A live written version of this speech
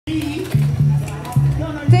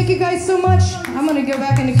guys so much. I'm going to go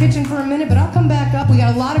back in the kitchen for a minute, but I'll come back up. We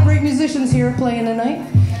got a lot of great musicians here playing tonight.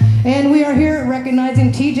 And we are here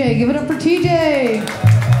recognizing TJ. Give it up for TJ.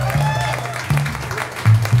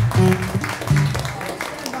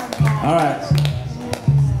 All right.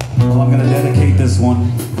 Well, I'm going to dedicate this one.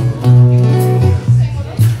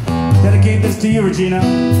 Dedicate this to you, Regina,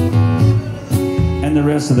 and the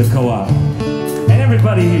rest of the co-op, and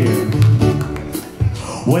everybody here.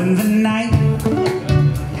 When the night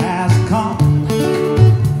has come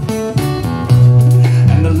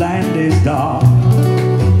and the land is dark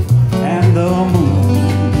and the moon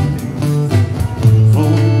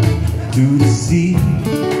full to the sea,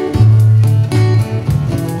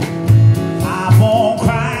 I won't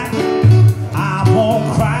cry,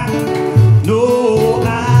 no,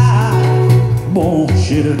 I won't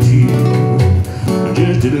shed a tear,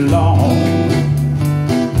 just as long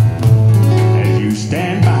as you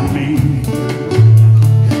stand by me.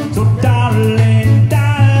 So darling,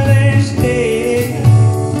 darling, stay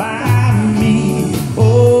by me,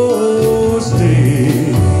 oh,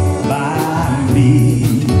 stay by me,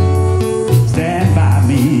 stand by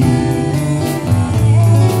me,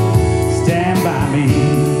 stand by me.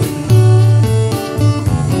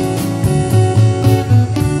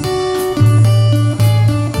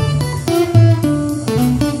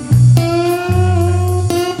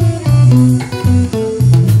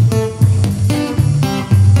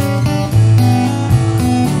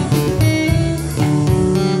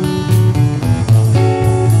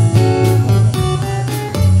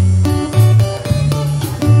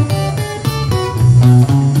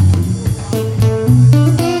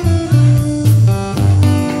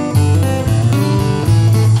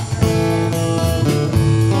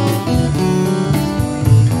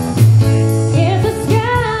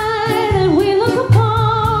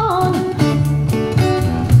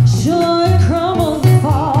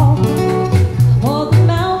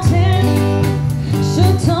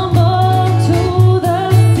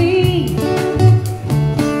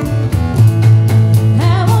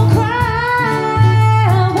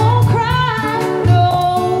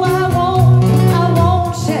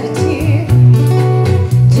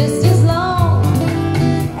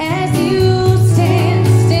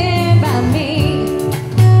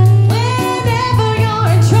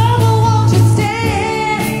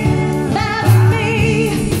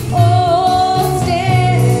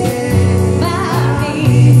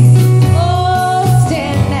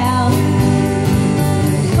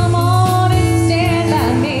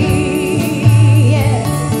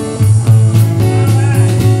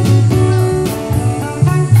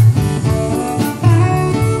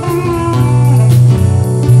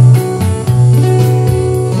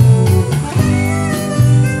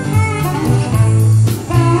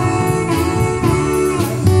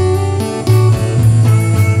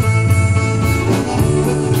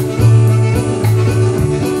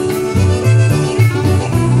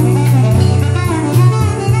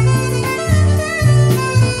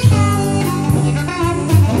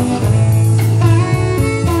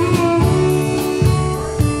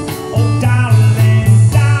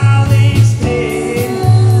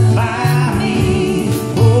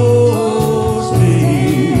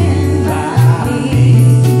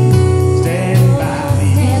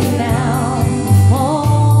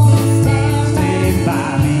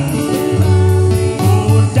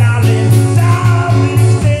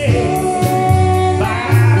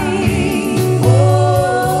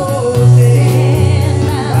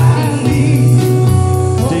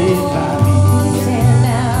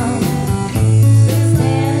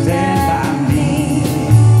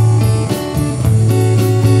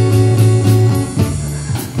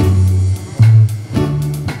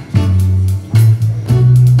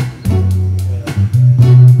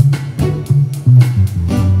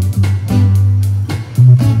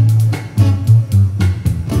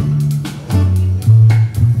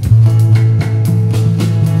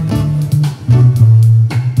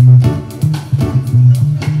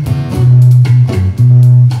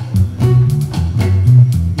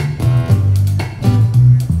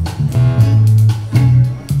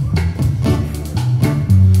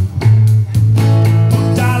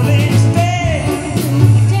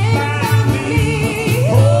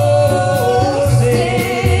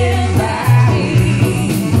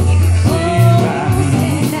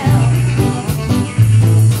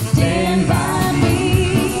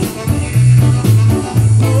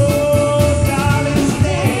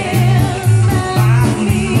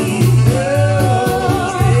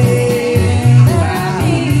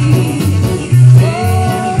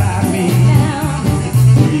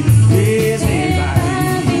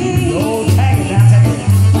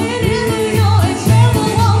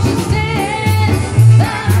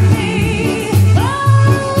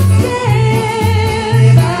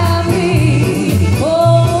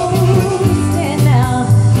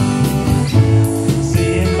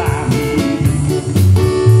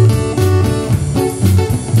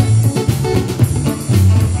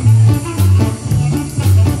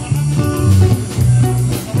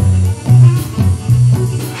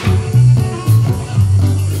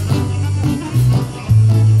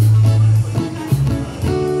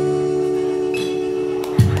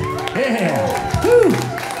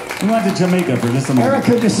 went to Jamaica for just a moment.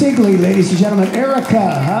 Erica DiCeglie, ladies and gentlemen.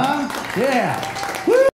 Erica, huh? Yeah.